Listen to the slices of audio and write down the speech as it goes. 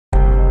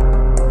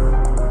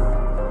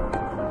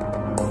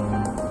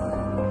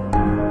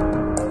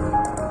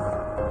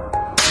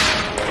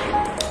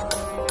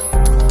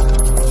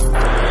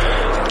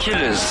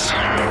Killers,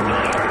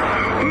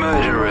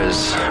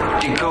 murderers,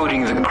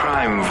 decoding the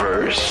crime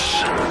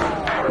verse.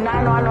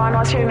 911,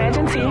 what's your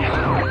emergency?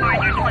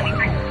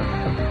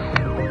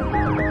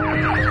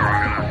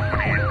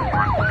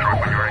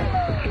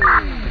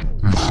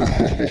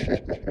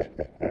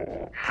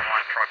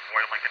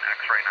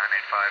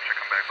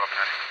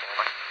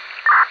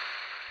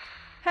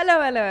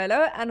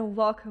 Hello, and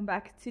welcome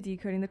back to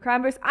Decoding the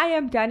Crime Verse. I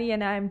am Danny,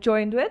 and I am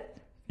joined with...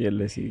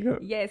 Yes.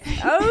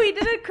 Oh, we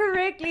did it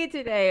correctly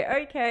today.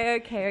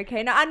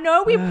 Okay. Now, I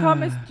know we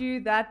promised you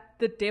that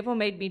The Devil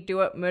Made Me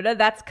Do It murder.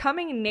 That's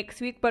coming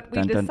next week, but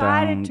we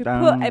decided to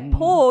put a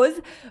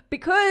pause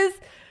because,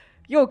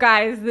 yo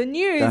guys, the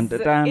news,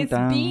 it's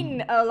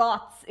been a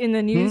lot in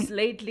the news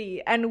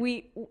lately. And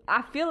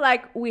I feel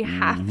like we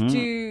have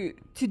to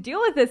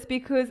deal with this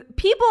because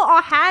people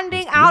are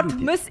handing out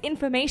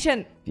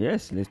misinformation.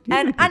 Yes, let's do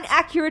and it.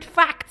 Inaccurate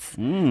facts.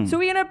 So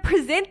we're going to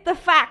present the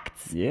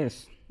facts.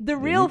 Yes. The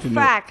real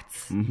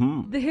facts,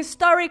 the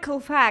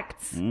historical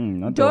facts.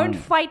 Don't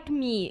fight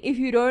me if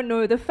you don't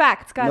know the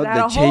facts, guys.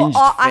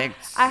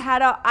 I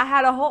had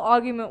a whole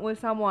argument with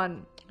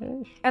someone,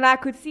 and I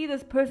could see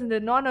this person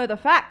did not know the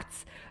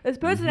facts. This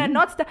person had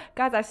not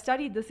guys. I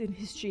studied this in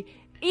history.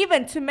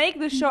 Even to make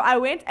this show, I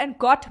went and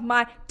got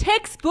my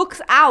textbooks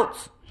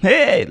out.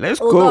 Hey, let's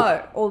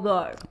go.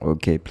 Although.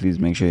 Okay, please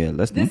make sure you're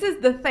listening. This is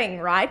the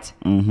thing, right?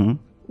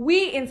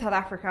 We in South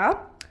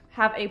Africa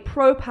have a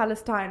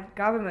pro-Palestine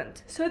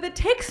government. So the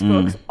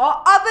textbooks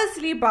are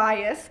obviously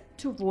biased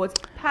towards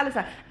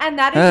Palestine. And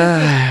that is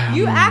the thing.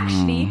 You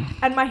actually,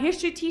 and my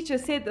history teacher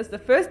said this the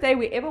first day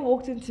we ever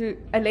walked into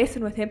a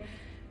lesson with him,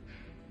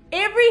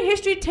 every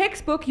history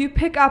textbook you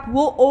pick up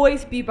will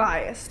always be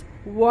biased.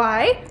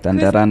 Why?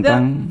 Because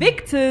the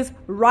victors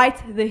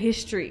write the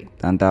history.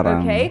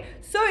 Okay?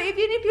 So even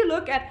if you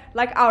look at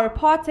like our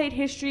apartheid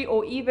history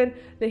or even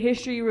the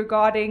history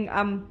regarding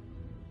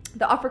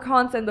the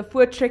Afrikaans and the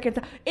Voorttrek and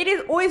stuff, it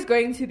is always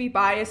going to be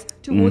biased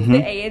towards the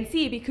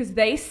ANC because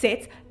they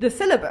set the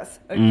syllabus,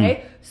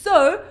 okay?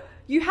 So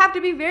you have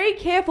to be very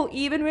careful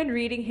even when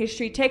reading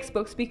history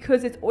textbooks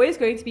because it's always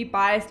going to be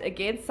biased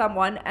against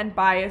someone and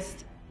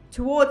biased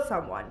towards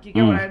someone. Do you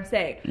get what I'm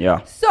saying?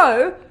 Yeah.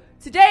 So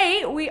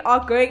today we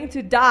are going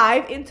to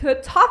dive into a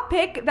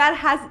topic that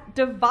has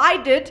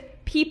divided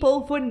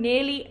people for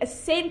nearly a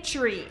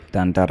century.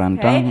 And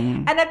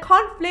a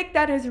conflict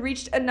that has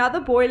reached another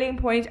boiling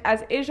point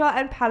as Israel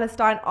and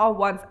Palestine are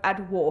once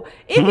at war.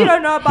 If you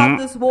don't know about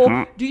this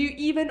war, do you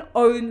even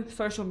own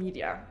social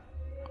media?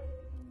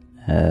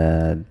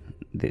 Or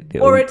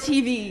a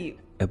TV?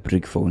 A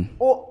brick phone.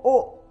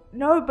 Or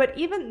no, but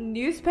even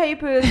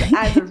newspapers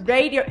and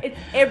radio, it's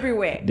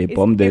everywhere. They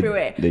bombed the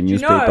newspapers. You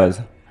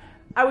know,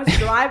 I was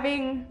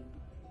driving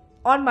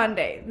on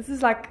Monday. This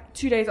is like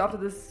 2 days after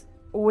this,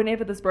 or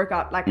whenever this broke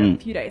out, like a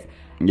few days.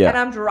 Yeah. And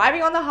I'm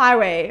driving on the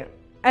highway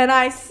and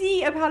I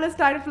see a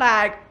Palestine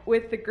flag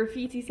with the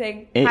graffiti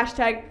saying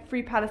hashtag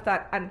Free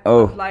Palestine. And I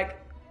was like,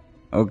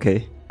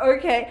 okay.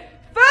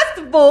 First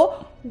of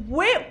all,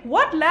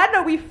 what land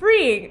are we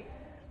freeing?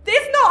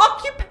 There's no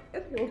occupation.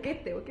 We'll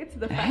get there. We'll get to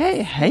the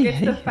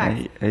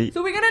facts.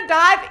 So we're going to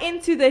dive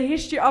into the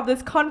history of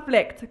this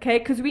conflict, okay?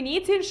 Because we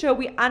need to ensure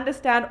we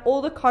understand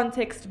all the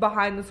context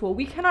behind this war.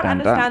 We cannot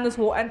understand this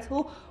war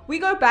until we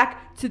go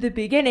back to the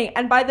beginning.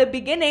 And by the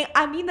beginning,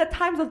 I mean the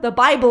times of the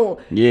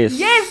Bible. Yes.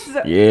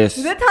 The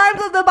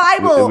times of the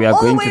Bible. We are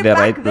going to the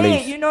right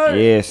place. You know,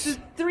 yes.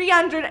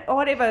 300 or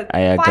whatever,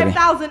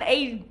 5,000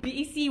 AD,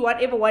 BC,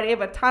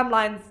 whatever.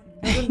 Timelines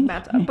doesn't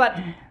matter. But...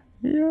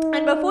 Yeah.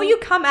 And before you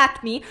come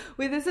at me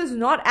with this is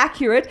not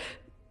accurate,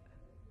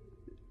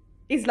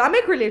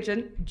 Islamic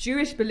religion,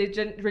 Jewish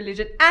religion,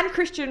 and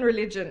Christian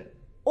religion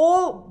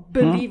all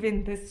believe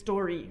in this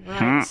story,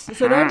 right?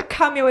 So don't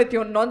come here with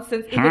your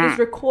nonsense. It is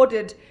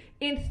recorded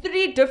in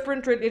 3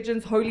 different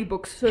religions' holy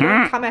books. So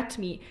don't come at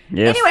me.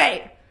 Yes.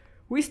 Anyway,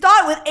 we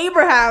start with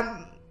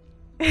Abraham.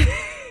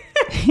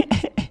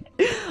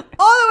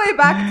 All the way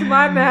back to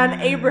my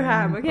man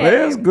Abraham,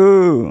 okay? Let's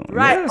go.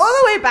 Right, yes. All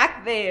the way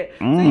back there.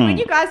 So when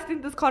you guys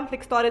think this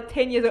conflict started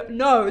 10 years ago,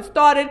 no, it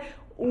started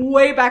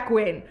way back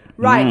when.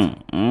 Right.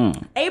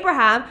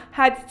 Abraham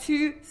had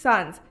 2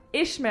 sons,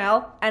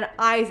 Ishmael and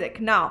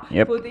Isaac. Now,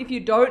 if you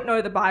don't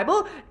know the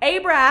Bible,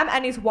 Abraham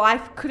and his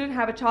wife couldn't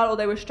have a child, or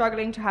they were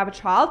struggling to have a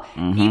child,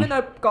 even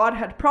though God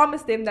had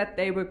promised them that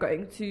they were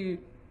going to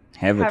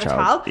have a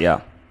child.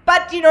 Yeah.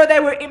 But, you know,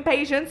 they were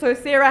impatient, so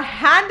Sarah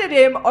handed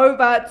him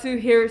over to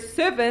her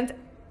servant,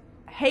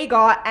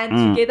 Hagar,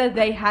 and together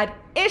they had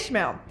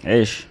Ishmael.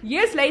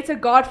 Years later,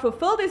 God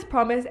fulfilled his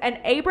promise, and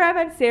Abraham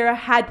and Sarah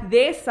had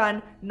their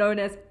son, known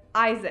as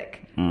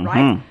Isaac,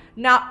 right?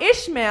 Now,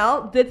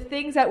 Ishmael did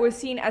things that were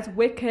seen as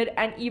wicked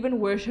and even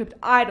worshipped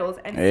idols,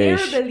 and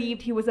Sarah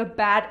believed he was a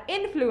bad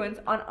influence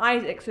on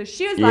Isaac. So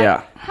she was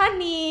like,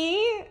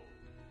 honey...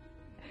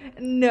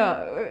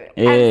 No.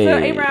 And so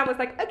Abraham was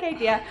like, okay,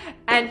 dear.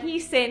 And he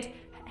sent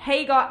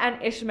Hagar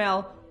and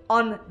Ishmael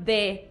on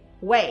their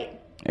way.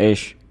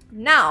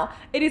 Now,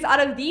 it is out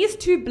of these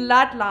 2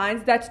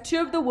 bloodlines that 2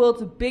 of the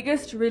world's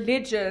biggest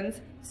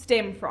religions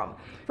stem from.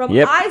 From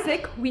Yep.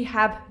 Isaac, we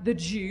have the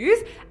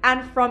Jews,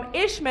 and from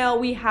Ishmael,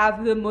 we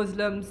have the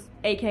Muslims,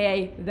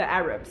 aka the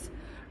Arabs.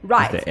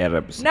 Right. The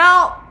Arabs.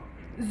 Now,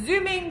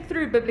 zooming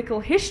through biblical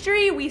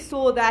history, we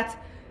saw that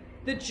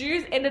the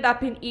Jews ended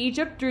up in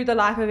Egypt through the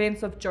life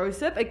events of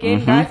Joseph.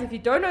 Again, guys, if you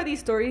don't know these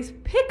stories,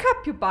 pick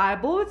up your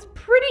Bible. It's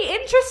pretty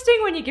interesting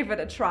when you give it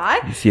a try.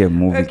 You see a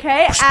movie.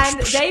 Okay,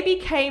 and they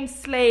became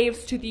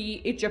slaves to the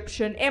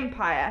Egyptian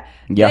empire.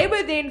 Yeah. They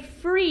were then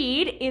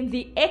freed in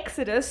the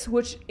Exodus,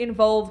 which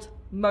involved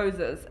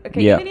Moses.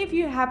 Okay, Yeah. even if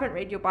you haven't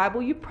read your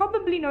Bible, you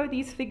probably know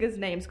these figures'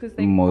 names because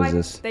they're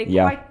Moses. quite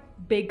Yeah.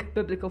 big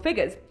biblical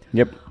figures.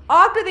 Yep.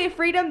 After their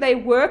freedom, they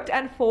worked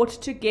and fought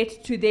to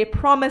get to their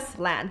promised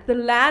land, the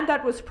land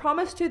that was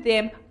promised to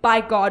them by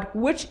God,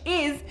 which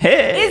is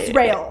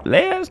Israel.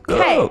 Let's go.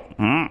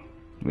 Okay.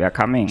 We are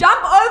coming.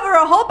 Jump over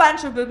a whole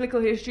bunch of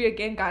biblical history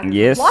again, guys. There's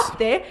Yes. a lot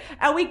there,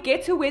 and we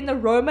get to when the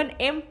Roman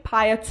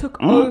Empire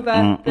took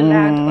over the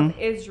land of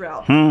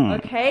Israel.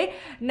 Okay,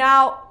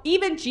 now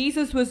even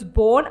Jesus was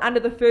born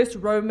under the first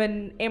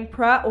Roman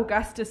Emperor,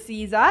 Augustus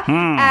Caesar,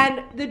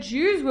 and the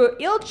Jews were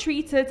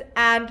ill-treated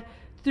and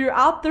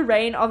throughout the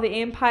reign of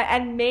the empire,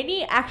 and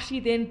many actually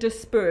then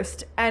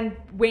dispersed and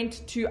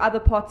went to other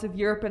parts of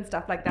Europe and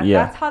stuff like that.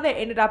 Yeah. That's how they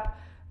ended up,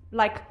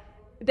 like,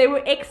 they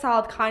were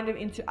exiled kind of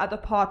into other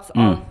parts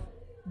of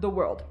the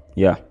world.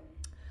 Yeah.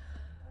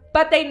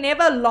 But they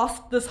never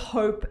lost this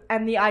hope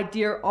and the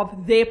idea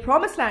of their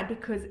promised land,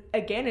 because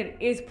again, it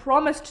is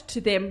promised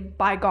to them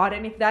by God.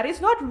 And if that is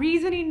not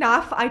reason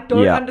enough, I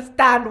don't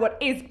understand what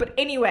is. But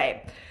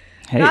anyway,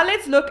 now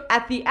let's look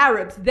at the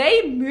Arabs.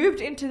 They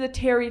moved into the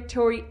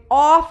territory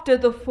after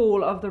the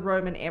fall of the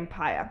Roman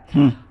Empire.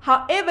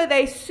 However,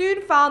 they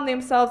soon found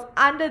themselves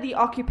under the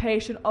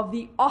occupation of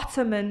the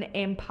Ottoman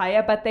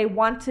Empire, but they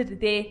wanted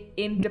their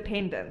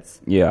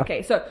independence. Yeah.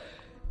 Okay, so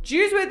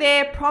Jews were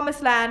there,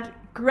 promised land,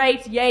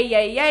 great, yay,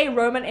 yay, yay.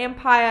 Roman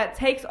Empire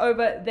takes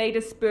over, they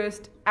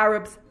dispersed,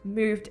 Arabs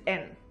moved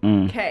in.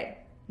 Okay,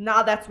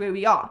 now that's where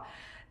we are.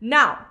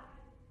 Now,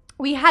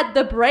 we had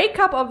the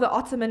breakup of the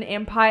Ottoman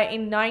Empire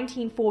in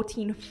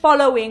 1914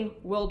 following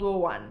World War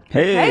One.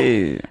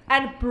 Hey.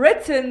 And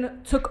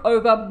Britain took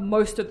over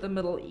most of the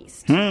Middle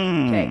East.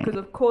 Okay, because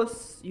of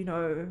course, you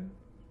know,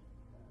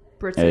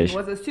 Britain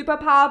was a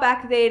superpower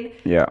back then.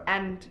 Yeah.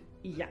 And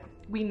yeah,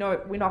 we know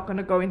we're not going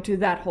to go into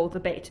that whole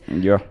debate.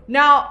 Yeah.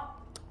 Now,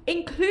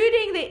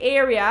 including the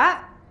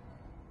area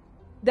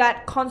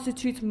that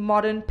constitutes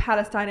modern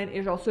Palestine and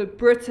Israel. So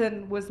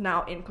Britain was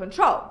now in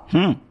control.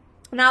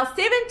 Now,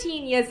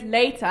 17 years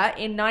later,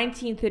 in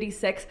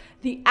 1936,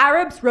 the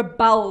Arabs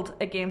rebelled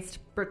against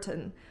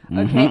Britain,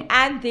 okay,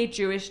 and their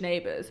Jewish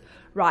neighbors,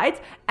 right?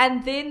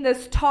 And then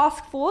this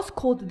task force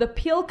called the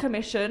Peel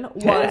Commission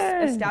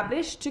was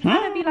established to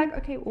kind of be like,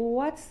 okay,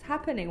 what's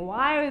happening?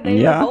 Why are they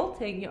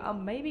revolting?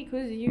 Maybe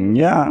because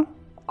you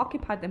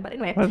occupied them. But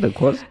anyway, what's the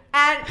cause?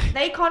 And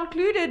they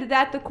concluded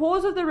that the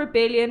cause of the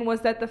rebellion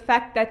was that the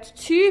fact that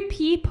two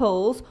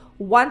peoples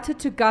wanted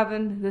to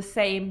govern the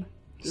same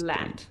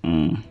land.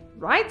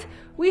 Right?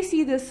 We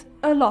see this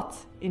a lot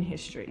in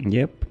history.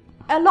 Yep.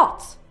 A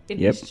lot in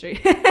history.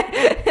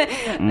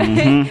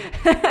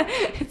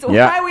 It's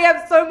why we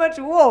have so much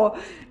war.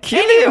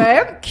 Kill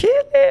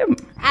him.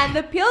 And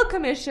the Peel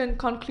Commission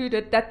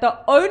concluded that the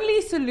only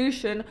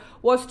solution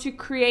was to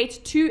create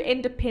two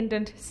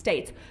independent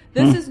states.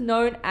 This is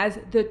known as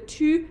the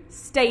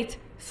two-state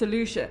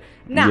solution.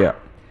 Now,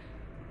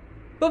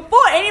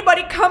 before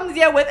anybody comes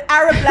here with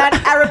Arab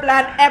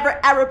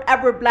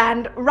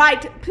land,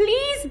 right,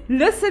 please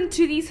listen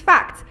to these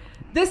facts.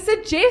 The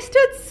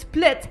suggested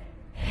split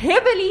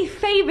heavily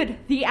favored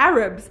the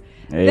Arabs.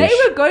 They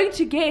were going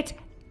to get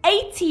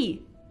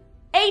 80,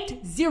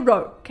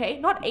 okay,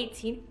 not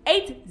 18,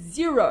 80.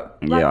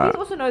 Please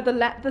also know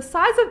the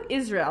size of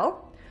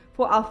Israel,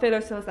 for our fellow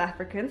South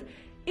Africans,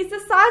 is the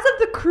size of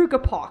the Kruger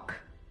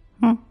Park.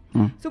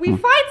 So we're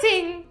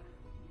fighting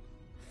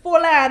for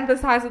land the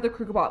size of the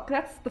Kruger Park.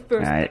 That's the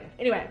first thing.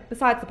 Anyway,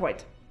 besides the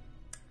point.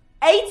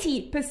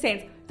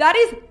 80%. That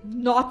is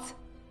not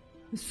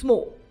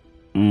small.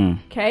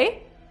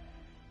 Okay?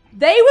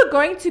 They were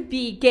going to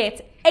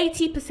get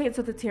 80%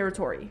 of the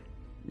territory.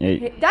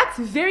 Okay? That's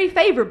very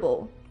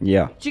favorable.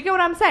 Yeah. Do you get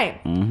what I'm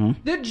saying?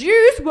 The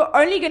Jews were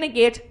only going to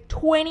get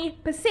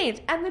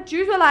 20%. And the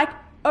Jews were like,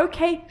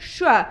 okay,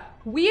 sure.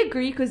 We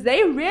agree, because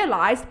they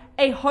realized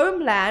a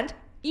homeland,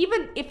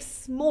 even if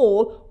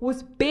small,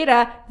 was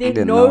better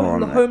than no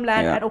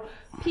homeland at all.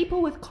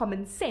 People with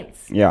common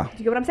sense. Yeah. Do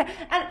you get what I'm saying?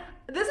 And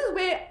this is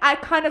where I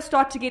kind of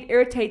start to get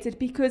irritated,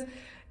 because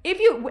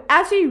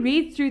as we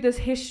read through this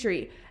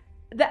history,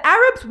 the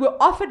Arabs were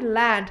offered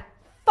land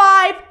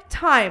 5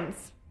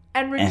 times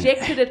and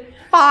rejected it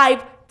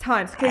 5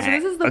 times. Okay, so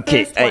this is the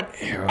first one.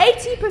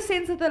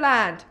 80% of the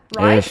land,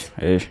 right?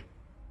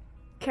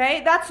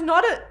 Okay, that's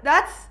not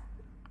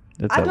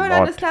I don't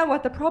understand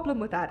what the problem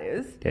with that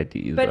is. That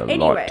is but a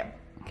anyway, lot.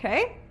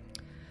 okay.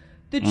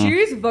 The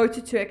Jews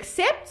voted to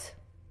accept,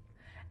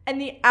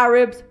 and the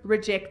Arabs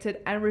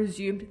rejected and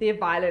resumed their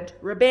violent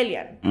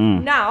rebellion.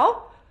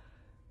 Now,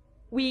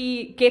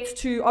 we get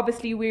to,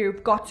 obviously,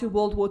 we've got to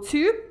World War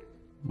II.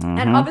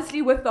 And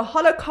obviously with the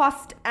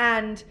Holocaust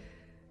and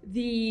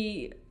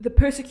the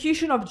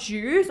persecution of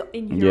Jews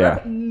in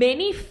Europe,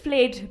 many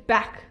fled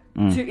back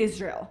to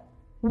Israel,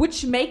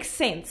 which makes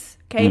sense.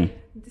 Okay,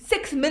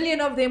 6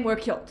 million of them were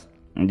killed.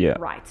 Yeah.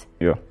 Right.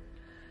 Yeah.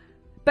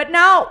 But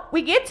now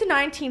we get to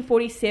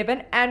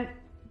 1947, and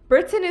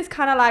Britain is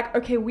kind of like,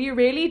 okay, we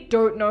really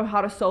don't know how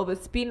to solve this.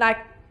 It's been like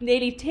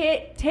nearly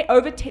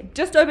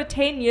just over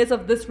 10 years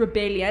of this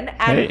rebellion,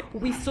 and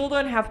we still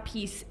don't have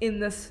peace in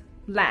this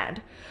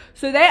land.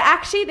 So they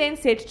actually then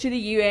said to the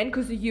UN,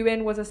 because the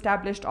UN was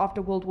established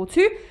after World War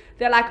II,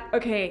 they're like,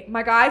 okay,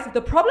 my guys,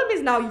 the problem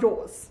is now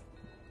yours.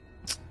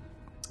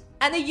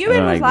 And the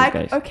UN was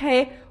like,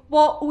 okay,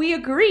 well, we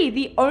agree.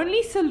 The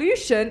only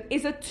solution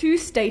is a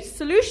two-state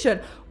solution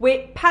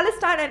where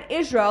Palestine and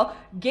Israel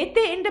get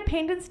their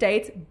independent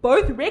states,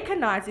 both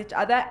recognize each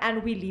other,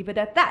 and we leave it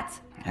at that.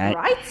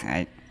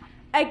 Right?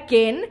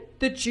 Again,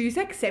 the Jews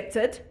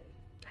accepted.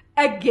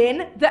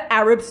 Again, the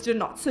Arabs do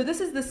not. So this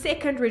is the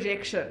second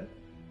rejection.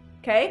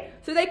 Okay?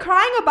 So they're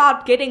crying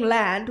about getting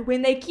land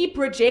when they keep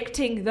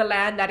rejecting the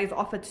land that is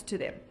offered to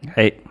them.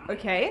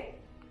 Okay?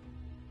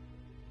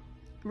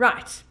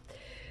 Right.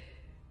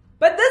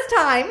 But this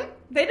time,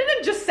 they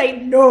didn't just say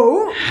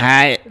no.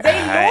 They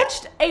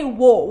launched a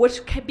war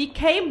which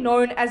became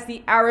known as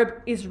the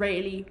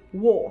Arab-Israeli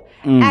War.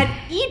 And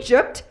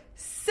Egypt,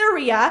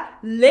 Syria,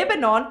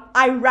 Lebanon,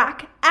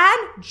 Iraq,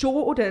 and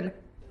Jordan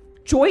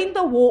joined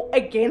the war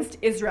against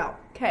Israel.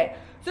 Okay,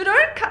 so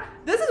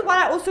this is what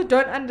I also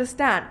don't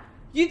understand.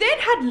 You then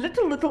had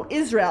little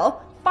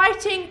Israel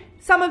fighting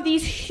some of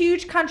these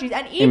huge countries,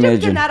 and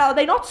Egypt and that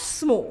they're not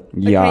small.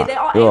 Okay, they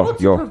are able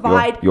to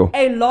provide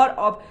a lot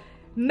of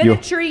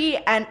military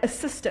and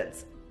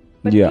assistance.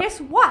 But guess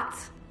what?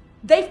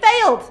 They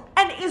failed,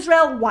 and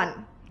Israel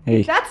won.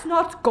 If that's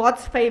not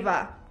God's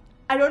favor,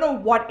 I don't know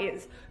what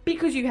is.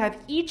 Because you have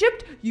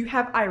Egypt, you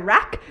have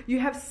Iraq, you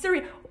have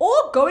Syria,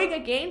 all going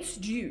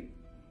against you.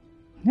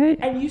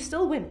 And you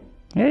still win.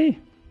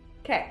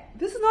 Okay,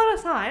 this is not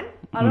a sign.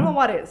 I don't know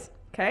what is.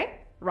 Okay,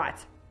 right.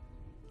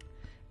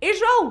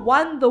 Israel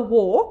won the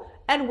war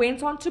and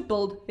went on to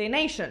build their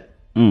nation.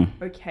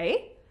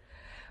 Okay.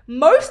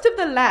 Most of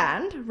the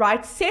land,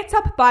 right, set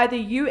up by the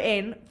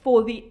UN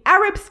for the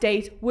Arab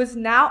state was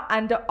now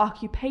under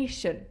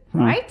occupation,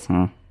 right?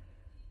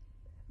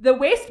 The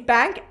West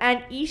Bank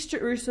and East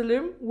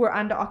Jerusalem were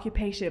under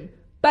occupation,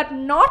 but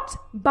not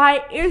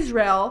by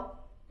Israel,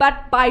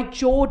 but by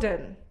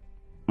Jordan.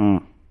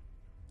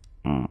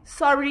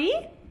 Sorry,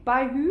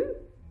 by who?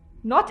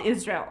 Not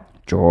Israel.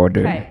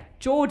 Jordan. Okay,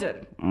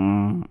 Jordan.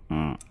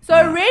 So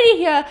already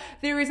here,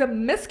 there is a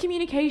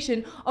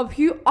miscommunication of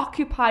who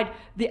occupied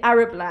the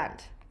Arab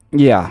land.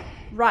 Yeah.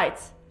 Right.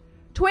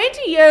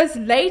 20 years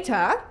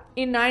later,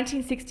 in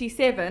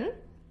 1967,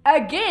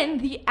 again,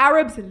 the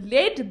Arabs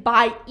led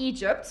by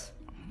Egypt.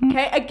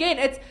 Okay, again,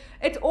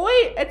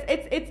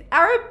 it's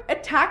Arab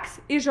attacks,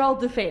 Israel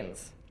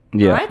defends.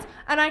 Right?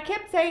 And I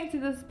kept saying to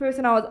this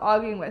person I was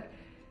arguing with,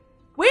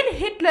 when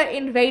Hitler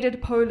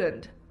invaded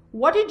Poland,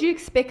 what did you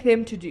expect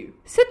them to do?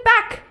 Sit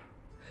back.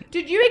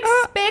 Did you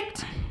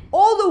expect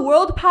all the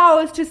world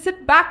powers to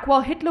sit back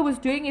while Hitler was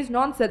doing his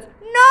nonsense?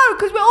 No,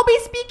 because we'll all be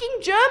speaking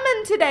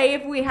German today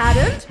if we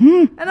hadn't.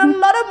 And a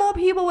lot of more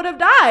people would have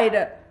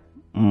died.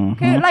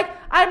 Okay, like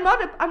I'm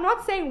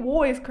not saying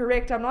war is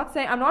correct. I'm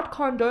not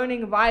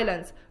condoning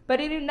violence.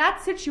 But in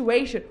that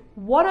situation,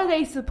 what are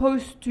they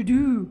supposed to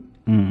do?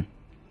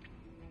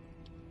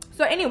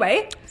 So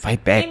anyway,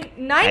 fight back. In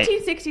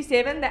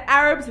 1967, the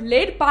Arabs,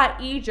 led by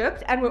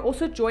Egypt and were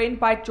also joined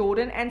by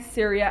Jordan and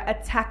Syria,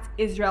 attacked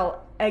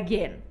Israel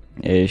again.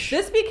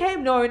 This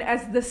became known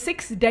as the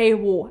 6-Day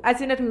War,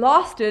 as in it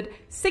lasted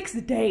 6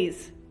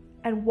 days.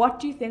 And what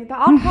do you think the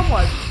outcome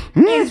was?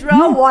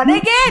 Israel won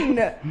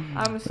again.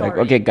 I'm sorry.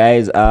 Okay,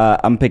 guys,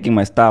 I'm picking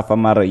my stuff.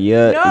 I'm out of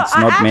here. No, it's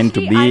not meant to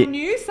be. I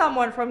knew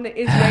someone from the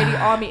Israeli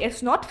army.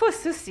 It's not for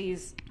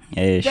sissies.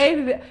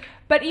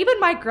 But even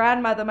my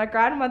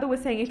grandmother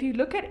was saying, if you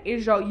look at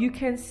Israel, you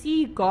can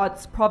see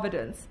God's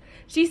providence.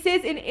 She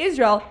says in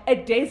Israel, a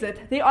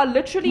desert, there are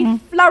literally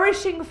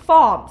flourishing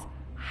farms.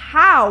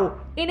 How?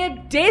 In a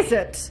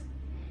desert.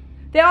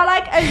 They are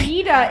like a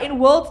leader in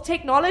world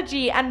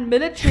technology and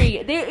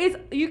military.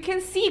 You can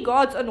see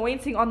God's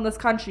anointing on this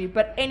country.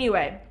 But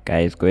anyway.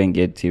 Guys, go and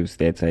get tips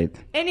that side.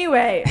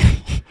 Anyway.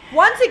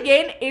 Once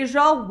again,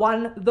 Israel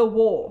won the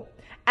war.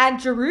 And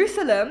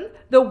Jerusalem,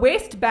 the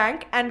West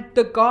Bank, and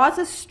the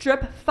Gaza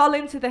Strip fell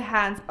into the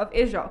hands of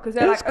Israel. Because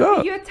they're like,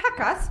 okay, you attack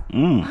us.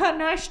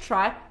 Nice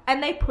try.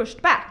 And they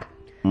pushed back.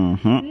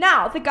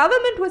 Now, the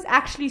government was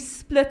actually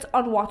split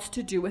on what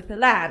to do with the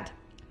land.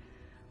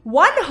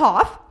 One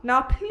half,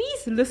 now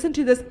please listen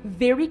to this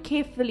very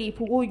carefully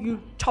for all you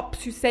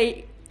tops who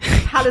say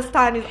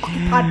Palestine is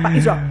occupied by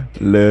Israel.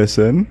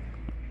 Listen.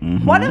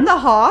 One of the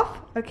half,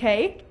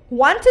 okay,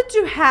 wanted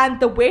to hand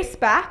the West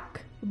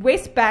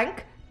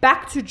Bank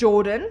back to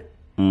Jordan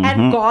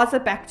and Gaza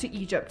back to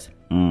Egypt.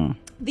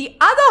 The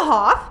other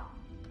half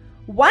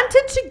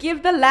wanted to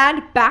give the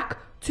land back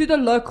to the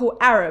local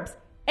Arabs,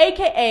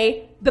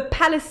 aka the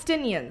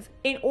Palestinians,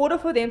 in order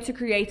for them to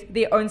create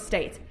their own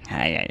state.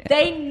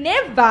 They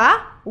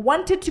never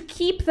wanted to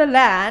keep the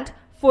land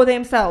for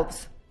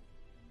themselves.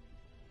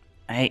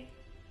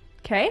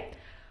 Okay?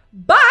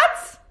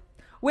 But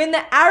when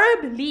the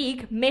Arab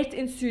League met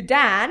in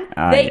Sudan,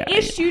 they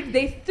issued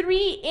their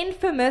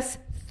infamous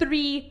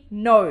three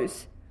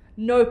no's.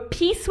 No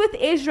peace with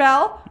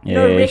Israel,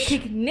 no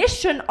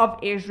recognition of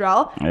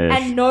Israel,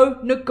 and no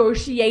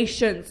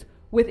negotiations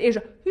with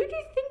Israel. Who do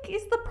you think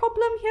is the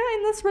problem here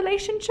in this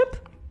relationship?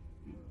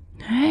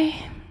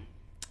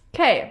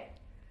 Okay.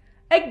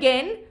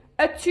 Again,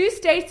 a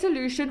two-state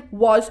solution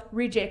was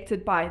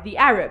rejected by the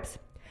Arabs.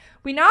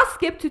 We now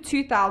skip to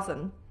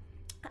 2000,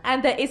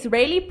 and the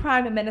Israeli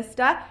Prime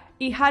Minister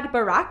Ehud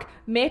Barak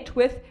met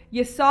with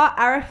Yasser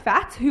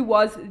Arafat, who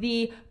was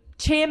the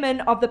chairman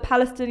of the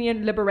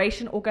Palestinian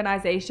Liberation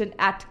Organization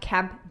at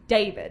Camp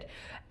David.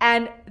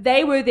 And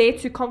they were there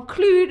to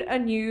conclude a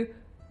new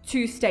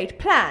two-state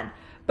plan.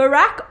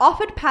 Barak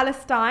offered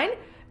Palestine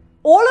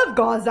all of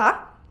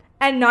Gaza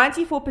and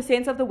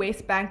 94% of the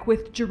West Bank,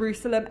 with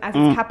Jerusalem as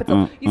its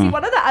capital. You see,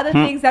 one of the other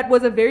things that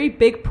was a very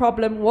big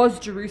problem was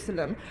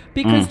Jerusalem,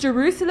 because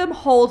Jerusalem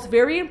holds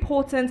very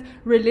important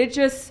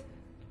religious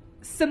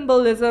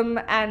symbolism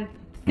and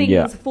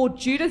things for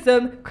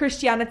Judaism,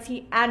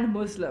 Christianity, and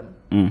Muslim.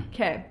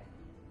 Okay.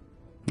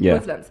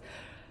 Muslims.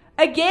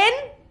 Again,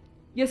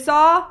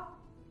 Yasser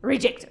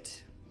rejected.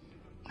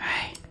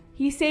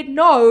 He said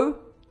no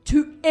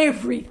to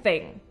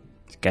everything.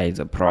 This guy is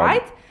a problem.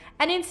 Right?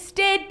 And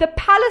instead, the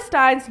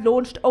Palestinians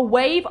launched a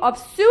wave of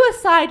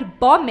suicide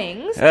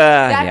bombings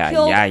that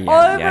killed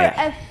over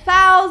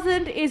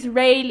 1,000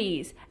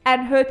 Israelis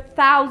and hurt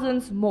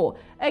thousands more.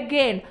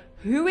 Again,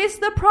 who is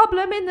the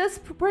problem in this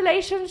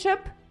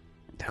relationship?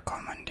 The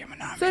common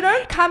denominator. So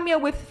don't come here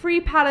with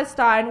Free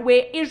Palestine,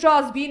 where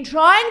Israel's been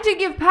trying to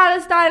give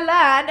Palestine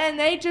land, and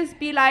they just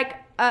be like,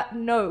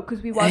 no,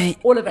 because we want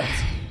all of it.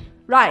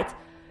 Right.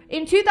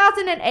 In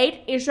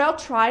 2008, Israel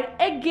tried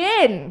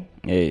again.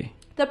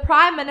 The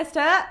Prime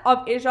Minister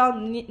of Israel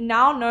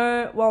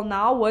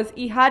now was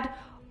Ehud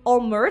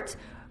Olmert,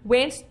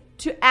 went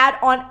to add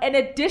on an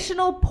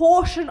additional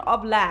portion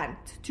of land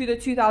to the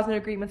 2000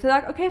 agreement. So they're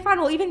like, okay, fine,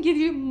 we'll even give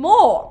you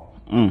more.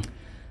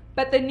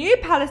 But the new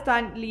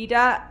Palestine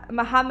leader,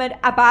 Mahmoud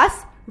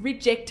Abbas,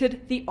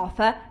 rejected the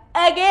offer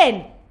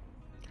again.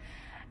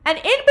 And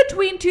in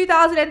between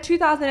 2000 and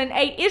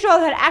 2008, Israel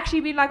had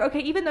actually been like, okay,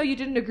 even though you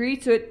didn't agree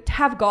to it,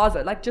 have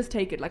Gaza, like, just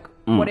take it, like,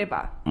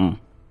 whatever.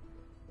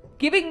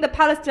 Giving the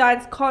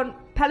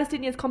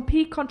Palestinians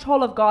complete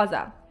control of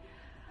Gaza.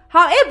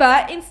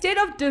 However, instead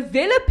of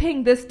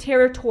developing this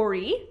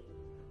territory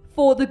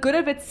for the good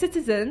of its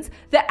citizens,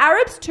 the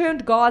Arabs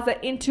turned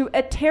Gaza into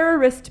a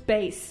terrorist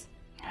base.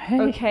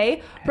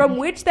 From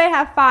which they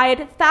have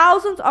fired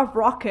thousands of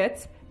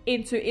rockets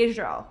into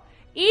Israel.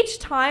 Each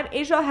time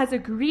Israel has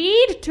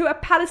agreed to a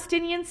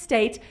Palestinian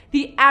state,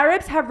 the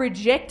Arabs have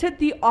rejected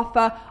the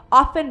offer,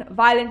 often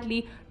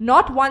violently,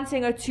 not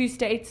wanting a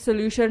two-state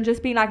solution,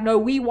 just being like, no,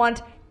 we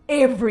want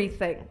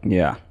everything.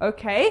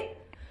 Okay?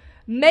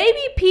 Maybe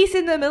peace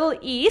in the Middle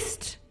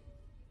East.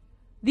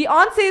 The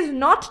answer is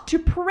not to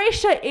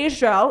pressure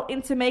Israel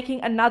into making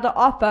another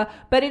offer,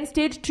 but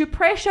instead to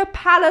pressure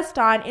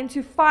Palestine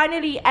into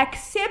finally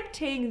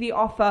accepting the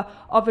offer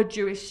of a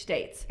Jewish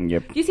state.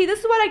 You see, this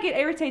is what I get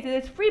irritated.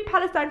 It's Free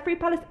Palestine, Free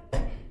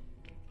Palestine.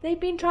 They've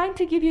been trying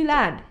to give you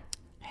land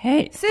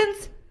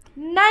since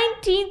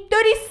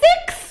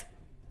 1936.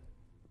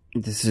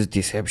 This is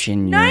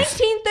deception news.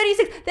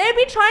 1936. They've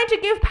been trying to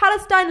give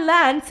Palestine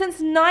land since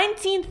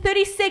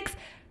 1936.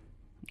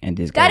 And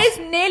this guy, that is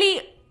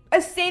nearly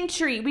a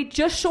century. We're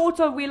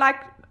like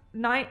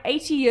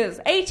 80 years.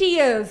 80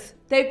 years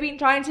they've been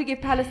trying to give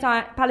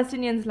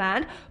Palestinians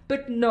land,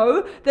 but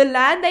no, the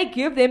land they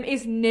give them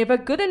is never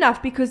good enough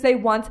because they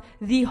want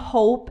the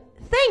whole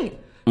thing.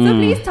 So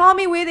please tell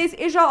me where there's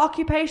Israel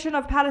occupation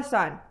of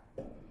Palestine.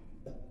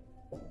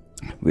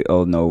 We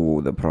all know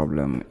who the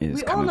problem is.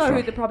 We all know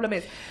who the problem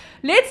is.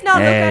 Let's now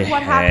look at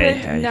what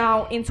happened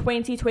now in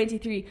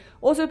 2023.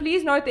 Also,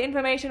 please note the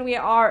information we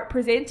are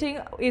presenting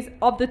is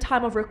of the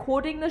time of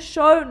recording the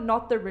show,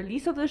 not the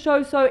release of the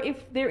show. So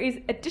if there is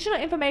additional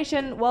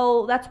information,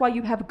 well, that's why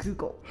you have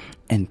Google.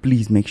 And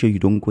please make sure you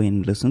don't go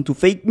and listen to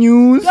fake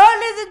news. Don't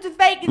listen to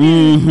fake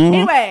news.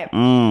 Anyway,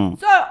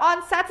 so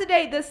on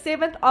Saturday, the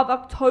 7th of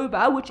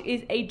October, which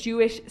is a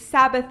Jewish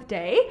Sabbath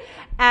day,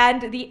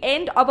 and the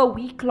end of a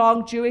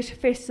week-long Jewish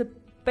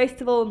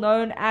festival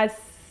known as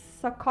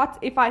Sukkot.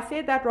 If I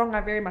said that wrong,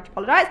 I very much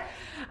apologize.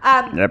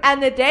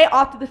 And the day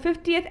after the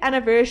 50th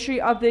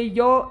anniversary of the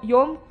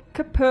Yom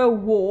Kippur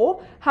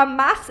War,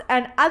 Hamas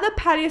and other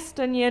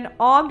Palestinian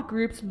armed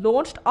groups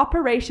launched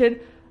Operation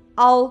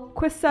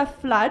Al-Qudsa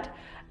Flood,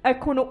 a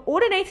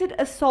coordinated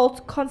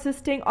assault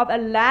consisting of a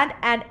land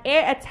and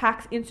air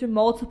attacks into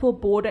multiple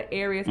border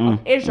areas of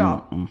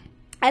Israel.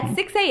 At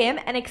 6 a.m.,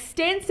 an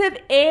extensive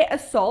air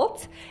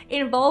assault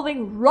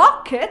involving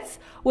rockets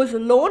was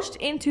launched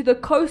into the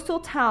coastal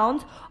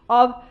towns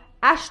of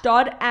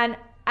Ashdod and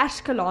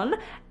Ashkelon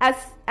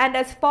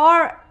as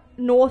far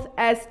north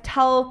as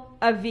Tel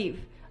Aviv.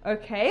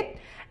 Okay?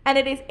 And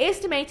it is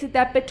estimated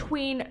that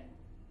between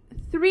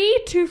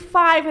 3,000 to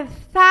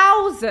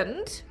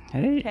 5,000,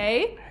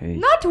 okay?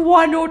 Not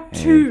one or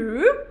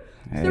two,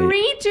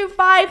 3,000 to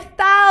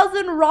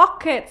 5,000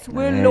 rockets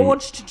were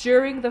launched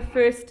during the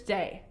first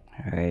day.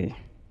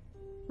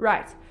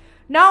 Right.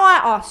 Now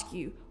I ask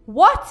you,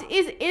 what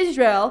is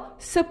Israel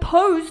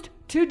supposed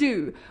to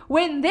do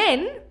when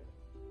then,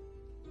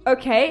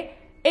 okay,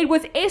 it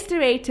was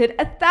estimated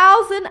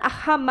 1,000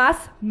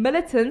 Hamas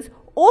militants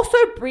also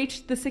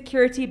breached the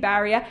security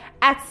barrier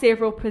at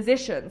several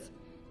positions.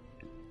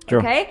 Sure.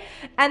 Okay,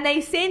 and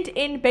they sent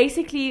in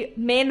basically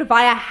men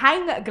via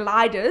hang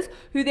gliders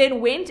who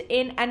then went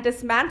in and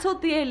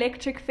dismantled the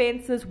electric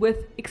fences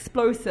with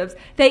explosives.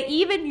 They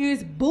even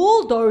used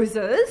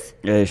bulldozers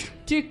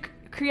to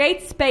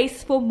create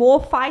space for more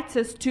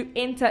fighters to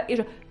enter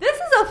Israel. This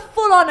is a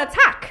full-on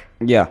attack.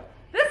 Yeah.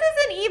 This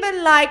isn't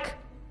even like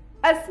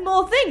a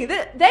small thing.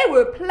 They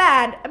were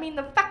planned. I mean,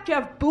 the fact you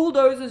have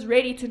bulldozers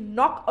ready to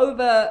knock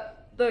over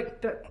the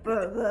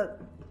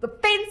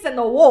fence and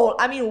the wall.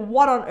 I mean,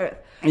 what on earth?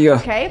 Yeah.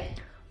 Okay.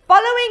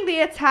 Following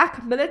the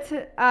attack,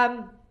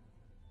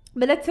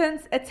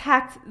 militants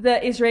attacked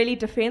the Israeli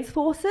Defense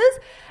Forces,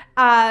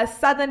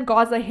 southern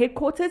Gaza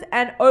headquarters,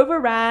 and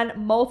overran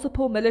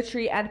multiple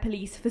military and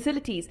police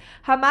facilities.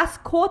 Hamas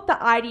caught the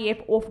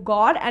IDF off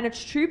guard, and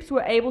its troops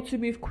were able to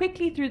move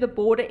quickly through the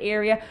border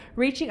area,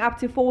 reaching up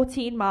to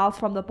 14 miles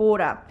from the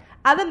border.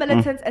 Other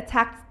militants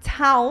attacked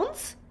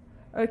towns,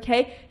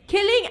 okay,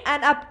 killing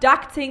and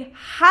abducting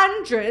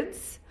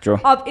hundreds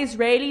of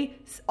Israeli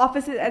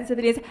officers and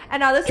civilians.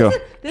 And now this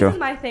is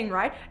my thing,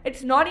 right?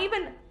 It's not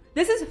even,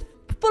 this is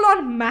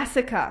full-on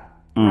massacre,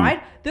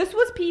 right? This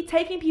was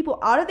taking people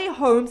out of their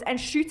homes and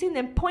shooting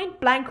them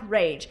point-blank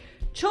range.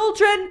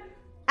 Children,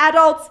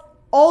 adults,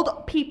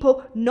 old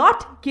people,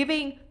 not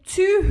giving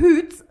two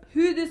hoots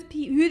who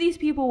these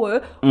people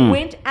were,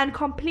 went and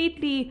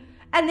completely,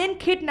 and then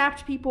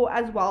kidnapped people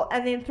as well,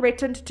 and then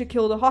threatened to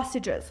kill the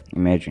hostages.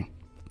 Imagine.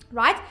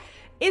 Right?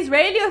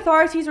 Israeli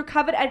authorities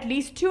recovered at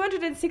least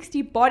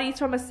 260 bodies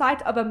from a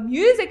site of a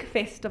music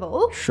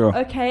festival. Sure.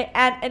 Okay,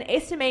 and an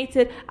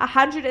estimated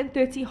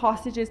 130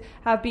 hostages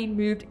have been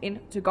moved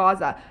into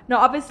Gaza. Now,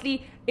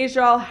 obviously,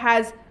 Israel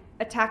has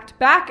attacked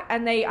back,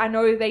 and I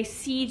know they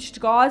sieged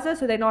Gaza,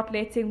 so they're not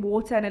letting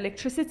water and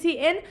electricity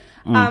in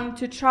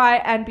to try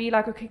and be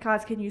like, okay,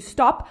 guys, can you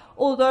stop?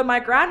 Although my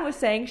gran was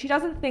saying she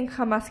doesn't think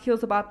Hamas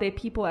cares about their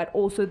people at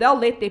all, so they'll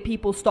let their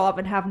people starve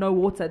and have no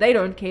water. They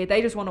don't care.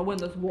 They just want to win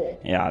this war.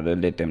 Yeah, they'll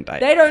let them die.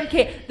 They don't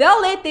care.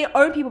 They'll let their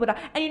own people die.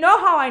 And you know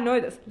how I know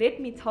this? Let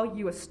me tell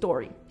you a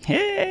story.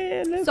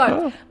 Hey, let's So,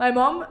 go. my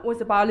mom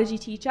was a biology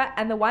teacher,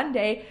 and the one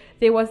day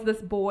there was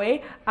this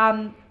boy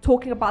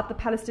talking about the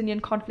Palestinian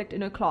conflict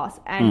in her class,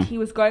 and he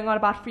was going on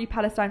about free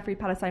Palestine, free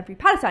Palestine, free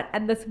Palestine.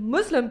 And this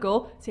Muslim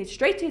girl said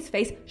straight to his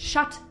face,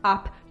 "Shut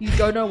up! You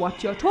don't know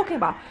what you're talking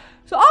about."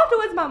 So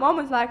afterwards, my mom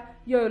was like,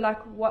 "Yo, like,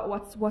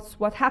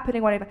 what's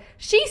happening? Whatever."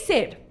 She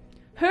said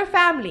her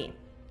family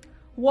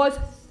was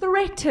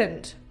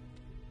threatened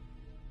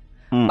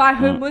by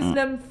her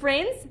Muslim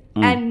friends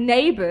and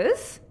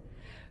neighbors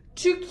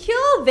to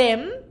kill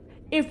them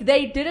if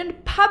they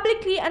didn't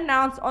publicly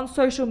announce on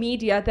social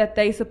media that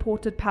they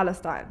supported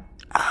Palestine.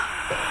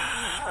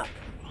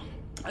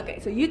 Okay,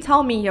 so you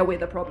tell me here where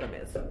the problem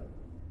is.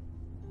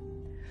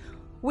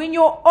 When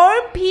your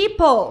own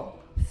people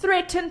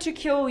threaten to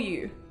kill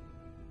you,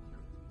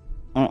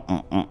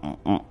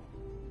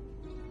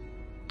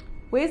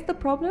 where's the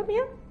problem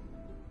here?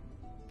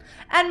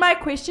 And my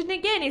question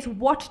again is,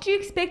 what do you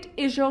expect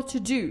Israel to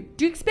do?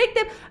 Do you expect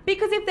them?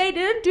 Because if they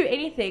didn't do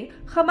anything,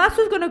 Hamas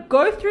was going to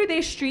go through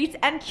their streets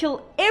and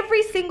kill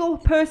every single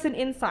person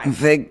inside. In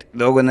fact,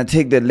 they're going to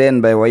take the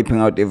land by wiping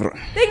out everyone.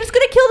 They're just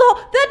going to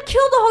they'd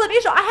kill the whole of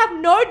Israel. I have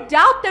no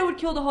doubt they would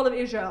kill the whole of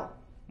Israel.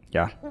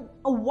 Yeah.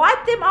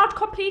 Wipe them out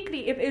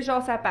completely if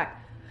Israel sat back.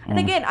 And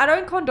again, I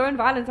don't condone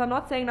violence. I'm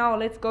not saying now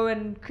let's go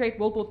and create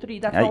World War III.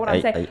 That's not what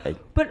I'm saying.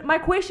 But my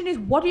question is,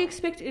 what do you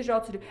expect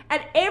Israel to do?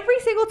 And every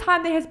single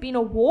time there has been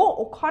a war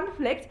or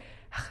conflict,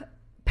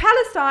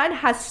 Palestine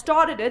has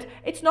started it.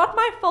 It's not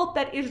my fault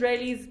that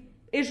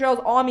Israel's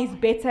army is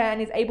better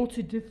and is able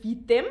to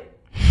defeat them.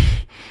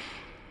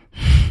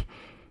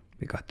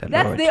 We got the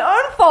That's Lord. their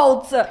own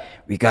fault.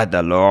 We got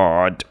the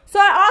Lord. So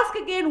I ask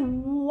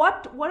again,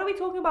 what are we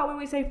talking about when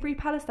we say free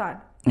Palestine?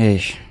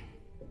 Ish.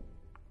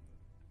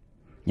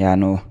 Yeah,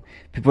 no.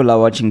 People are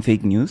watching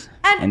fake news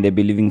and they're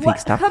believing fake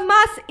stuff.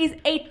 Hamas is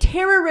a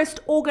terrorist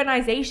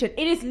organization.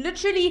 It is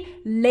literally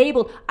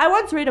labeled. I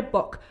once read a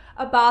book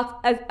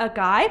about a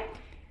guy,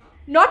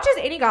 not just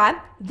any guy,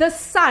 the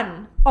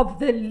son of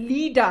the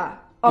leader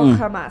of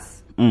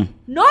Hamas.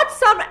 Not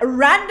some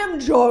random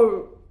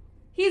Joe.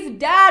 His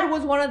dad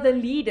was one of the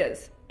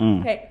leaders.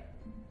 Okay.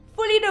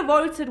 Fully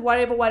devoted,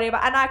 whatever.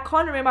 And I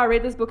can't remember, I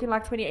read this book in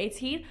like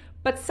 2018.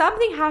 But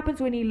something happens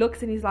when he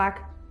looks and he's like,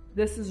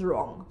 this is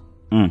wrong.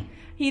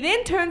 He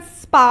then turns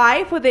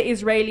spy for the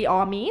Israeli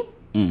army.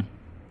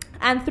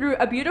 And through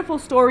a beautiful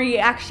story, he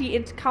actually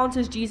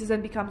encounters Jesus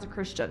and becomes a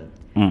Christian.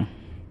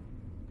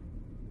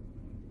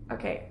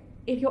 okay,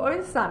 if your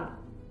own son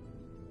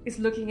is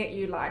looking at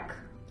you like,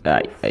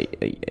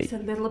 it's a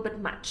little bit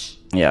much.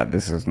 Yeah,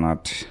 this is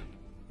not...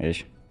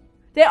 Ish.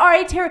 They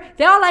are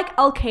they are like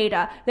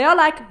Al-Qaeda. They are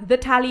like the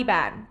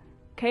Taliban.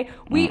 Okay?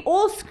 We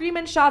all scream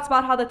and shout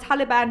about how the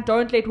Taliban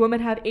don't let women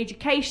have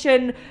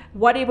education,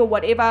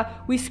 whatever.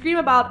 We scream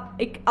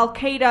about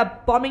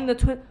Al-Qaeda bombing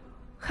the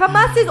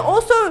Hamas is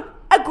also...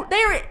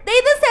 They're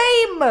the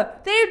same.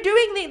 They're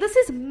doing... This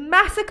is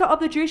massacre of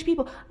the Jewish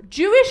people.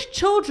 Jewish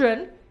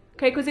children...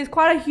 Okay, because there's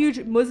quite a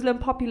huge Muslim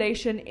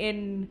population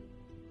in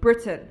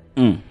Britain.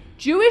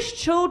 Jewish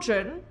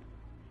children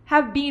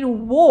have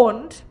been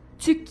warned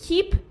to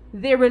keep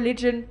their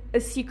religion a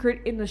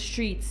secret in the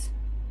streets,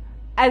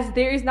 as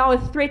there is now a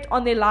threat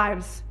on their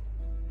lives.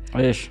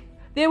 Ish.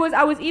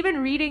 I was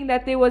even reading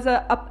that there was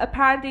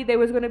apparently there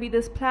was going to be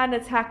this planned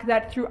attack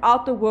that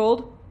throughout the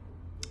world,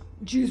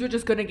 Jews were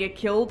just going to get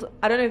killed.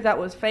 I don't know if that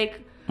was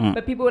fake,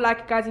 but people were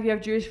like, guys, if you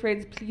have Jewish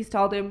friends, please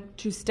tell them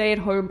to stay at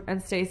home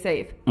and stay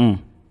safe.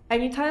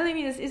 And you're telling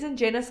me this isn't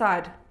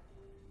genocide?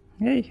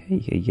 Hey.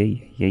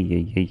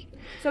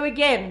 So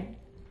again,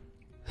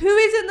 who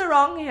is in the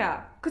wrong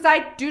here? Because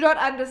I do not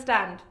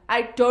understand.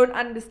 I don't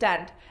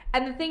understand.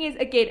 And the thing is,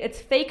 again, it's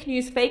fake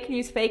news.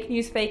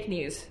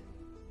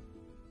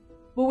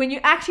 But when you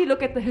actually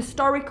look at the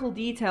historical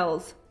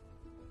details...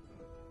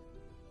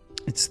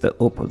 It's the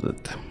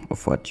opposite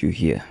of what you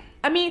hear.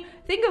 I mean,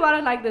 think about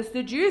it like this.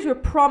 The Jews were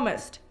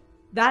promised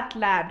that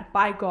land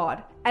by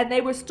God. And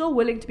they were still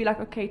willing to be like,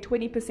 okay,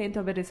 20%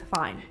 of it is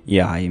fine.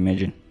 Yeah, I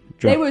imagine.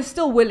 They were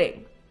still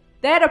willing.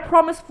 They had a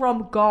promise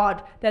from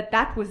God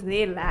that was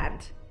their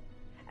land.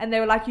 And they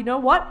were like, you know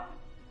what?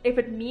 If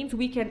it means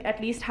we can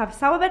at least have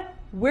some of it,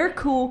 we're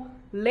cool.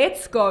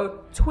 Let's go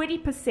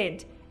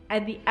 20%.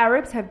 And the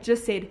Arabs have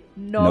just said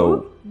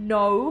no.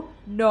 So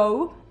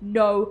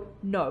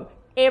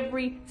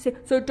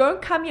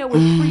don't come here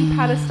with free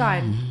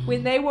Palestine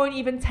when they won't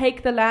even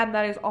take the land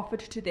that is offered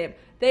to them.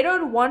 They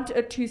don't want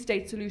a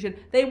two-state solution.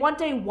 They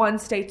want a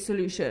one-state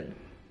solution.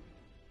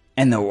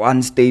 And a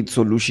one-state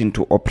solution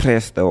to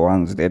oppress the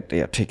ones that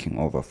they are taking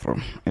over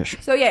from. Ish.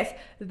 So yes,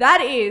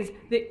 that is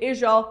the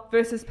Israel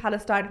versus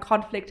Palestine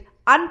conflict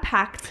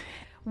unpacked.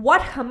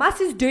 What Hamas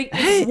is doing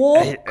is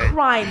war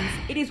crimes.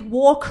 It is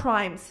war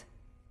crimes.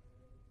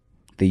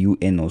 The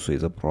UN also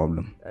is a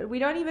problem. We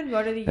don't even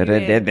go to the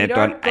UN. We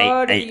don't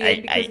go to the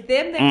UN because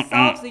them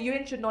themselves, the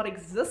UN should not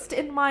exist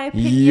in my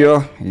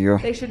opinion. Yeah.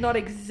 They should not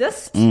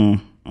exist.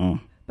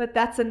 But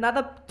that's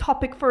another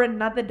topic for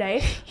another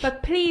day.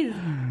 But please,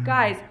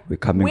 guys,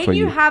 when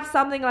you have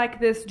something like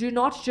this, do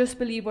not just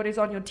believe what is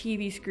on your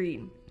TV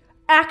screen.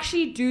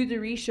 Actually do the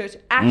research.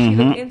 Actually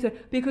look into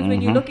it. Because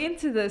when you look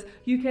into this,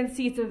 you can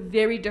see it's a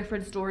very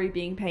different story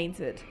being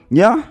painted.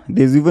 Yeah,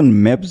 there's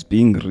even maps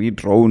being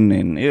redrawn.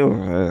 And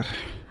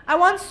I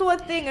once saw a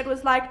thing. It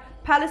was like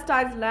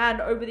Palestine's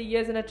land over the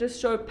years, and it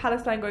just showed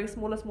Palestine going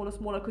smaller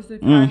because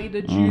apparently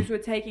the Jews were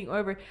taking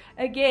over.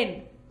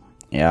 Again,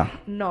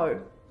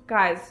 no.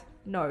 Guys,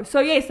 no. So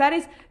yes, that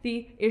is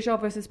the Israel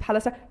versus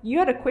Palestine. You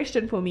had a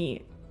question for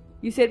me.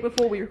 You said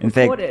before we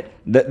recorded.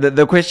 In fact,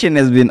 the question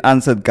has been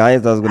answered,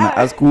 guys. I was going to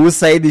ask whose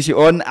side is she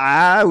on.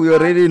 We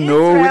already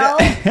know.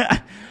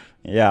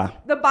 Yeah.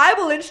 The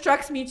Bible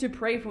instructs me to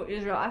pray for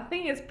Israel. I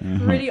think it's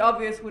pretty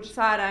obvious which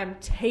side I'm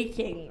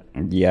taking.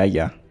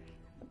 Yeah.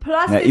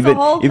 Plus,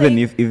 even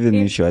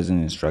if she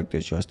wasn't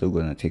instructed, she was still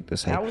going to take the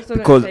side.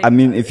 Because,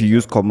 if you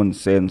use common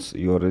sense,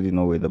 you already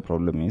know where the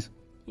problem is.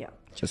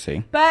 Just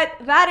saying. But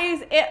that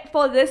is it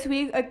for this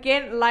week.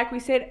 Again, like we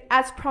said,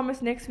 as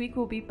promised, next week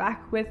we'll be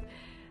back with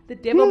The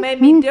Devil Made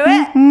Me Do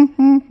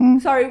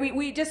It. Sorry,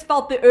 we just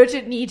felt the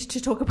urgent need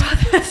to talk about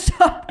this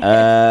topic.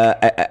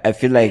 I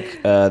feel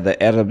like the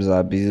Arabs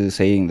are busy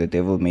saying the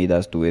devil made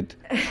us do it.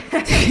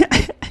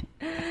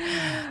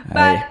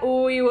 But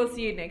we will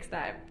see you next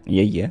time.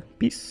 Yeah.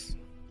 Peace.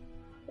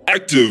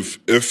 Active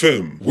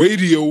FM.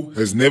 Radio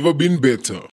has never been better.